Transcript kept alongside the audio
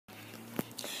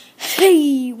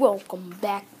Hey, welcome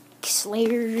back,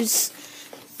 Slayers.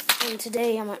 And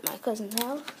today I'm at my cousin's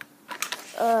house.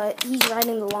 He's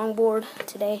riding the longboard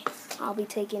today. I'll be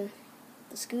taking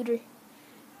the scooter.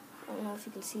 I don't know if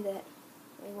you can see that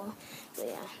very well. But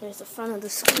yeah, there's the front of the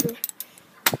scooter.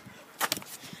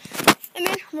 Hey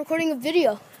man, I'm recording a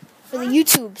video for the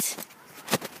YouTubes.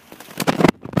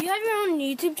 You have your own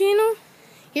YouTube channel?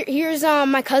 Here's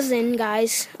my cousin,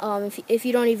 guys. If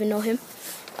you don't even know him.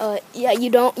 Yeah,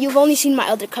 you don't. You've only seen my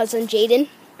other cousin, Jaden.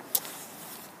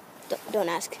 Don't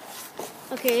ask.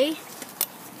 Okay.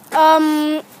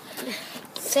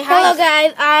 Say hi. Hello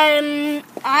guys.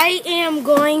 I am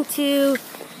going to do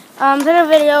a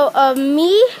video of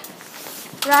me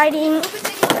riding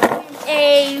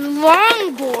a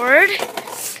longboard.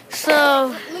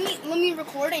 So Let me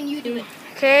record and you do it.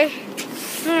 okay.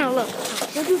 No, look.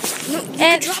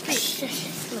 And drop it.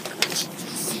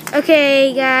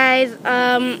 Okay, guys.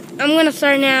 I'm gonna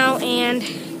start now, and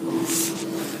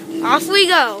off we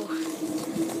go.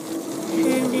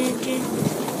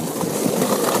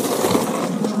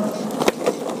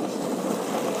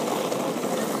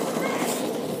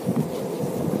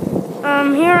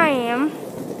 Here I am.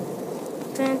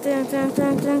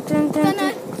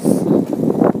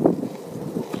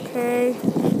 Okay.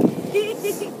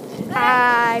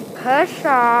 I push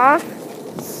off.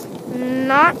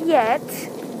 Not yet,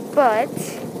 but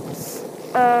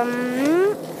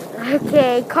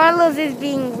okay. Carlos is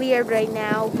being weird right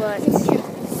now, but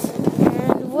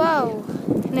and whoa,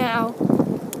 now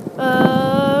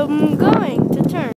going.